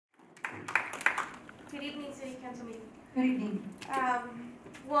Good evening, City Council meeting. Good evening.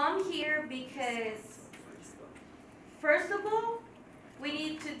 Well, I'm here because, first of all, we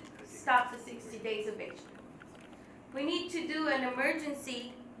need to stop the 60 days eviction. We need to do an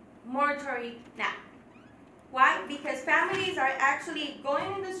emergency moratorium now. Why? Because families are actually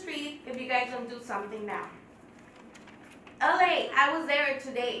going in the street if you guys don't do something now. LA, I was there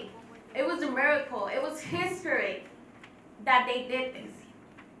today. It was a miracle. It was history that they did this.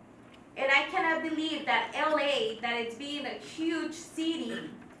 And I cannot believe that LA, that it's being a huge city,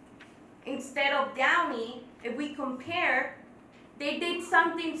 instead of Downey, if we compare, they did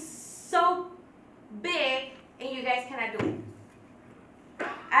something so big and you guys cannot do it.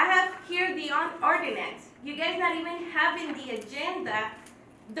 I have here the ordinance. You guys not even having the agenda,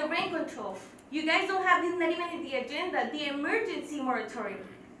 the rent control. You guys don't have this, not even in the agenda, the emergency moratorium.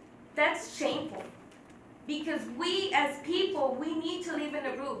 That's shameful. Because we as people, we need to live in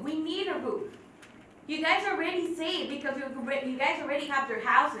a roof. We need a roof. You guys already say it because you guys already have your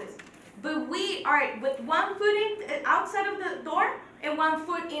houses. But we are with 1 foot outside of the door and 1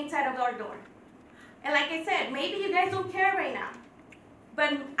 foot inside of our door. And like I said, maybe you guys don't care right now.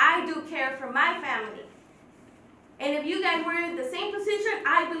 But I do care for my family. And if you guys were in the same position,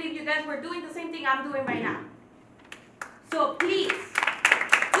 I believe you guys were doing the same thing I'm doing right now. So please,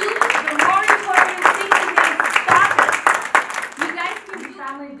 do the moratorium thing and stop it. You guys can These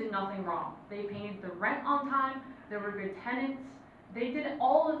families did nothing wrong. They paid the rent on time, they were good tenants, they did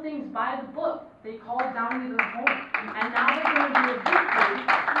all the things by the book. They called Downey their home. And now they're going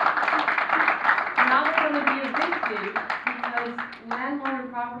to be evicted. Because landlord and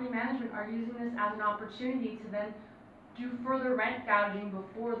property management are using this as an opportunity to then do further rent gouging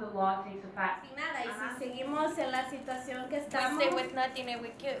before the law takes effect. Nada, y si seguimos en la situación que we estamos, stay with nothing and we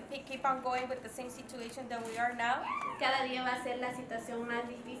keep on going with the same situation that we are now, cada día va a ser la situación más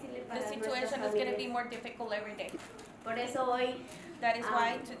difícil para the nuestras situation is going to be familias. more difficult every day. Por eso hoy That is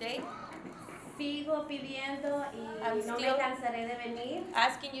why today, sigo pidiendo y I'm no me still cansaré de venir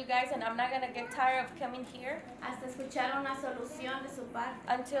asking you guys, and I'm not going to get tired of coming here hasta escuchar una solución de su parte,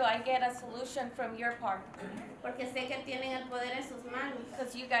 until I get a solution from your part, porque sé que tienen el poder en sus manos.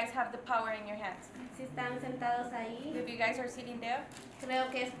 because you guys have the power in your hands. Si están sentados ahí, If you guys are sitting there, creo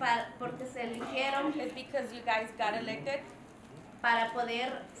que es porque se eligieron it's because you guys got elected para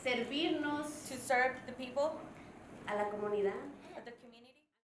poder servirnos to serve the people a la comunidad.